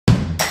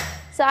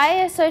So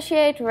I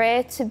associate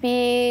rare to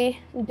be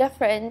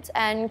different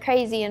and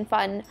crazy and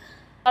fun.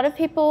 A lot of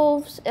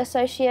people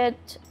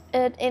associate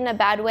it in a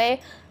bad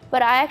way,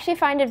 but I actually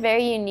find it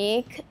very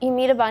unique. You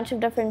meet a bunch of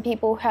different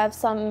people who have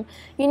some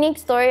unique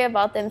story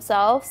about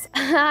themselves.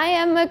 I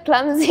am a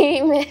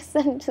clumsy mess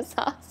and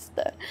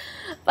disaster,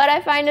 but I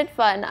find it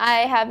fun.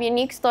 I have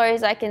unique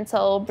stories I can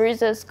tell,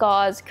 bruises,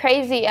 scars,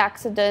 crazy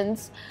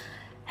accidents.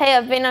 Hey,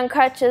 I've been on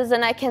crutches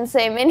and I can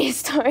say many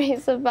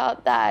stories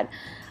about that.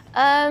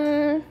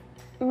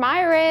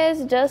 My rare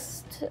is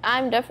just,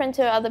 I'm different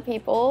to other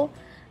people,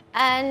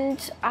 and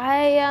I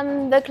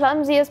am the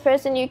clumsiest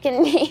person you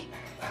can meet.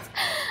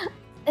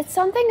 It's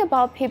something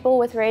about people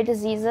with rare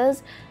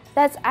diseases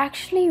that's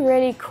actually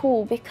really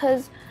cool,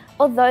 because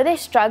although they're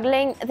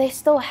struggling, they're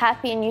still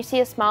happy, and you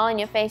see a smile on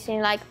your face and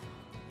you're like,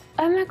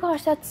 oh my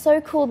gosh, that's so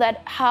cool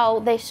that how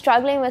they're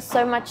struggling with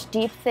so much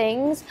deep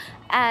things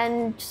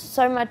and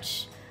so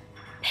much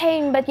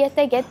pain, but yet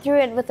they get through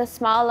it with a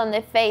smile on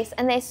their face,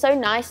 and they're so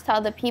nice to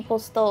other people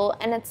still,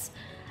 and it's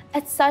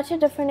such a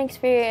different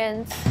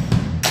experience.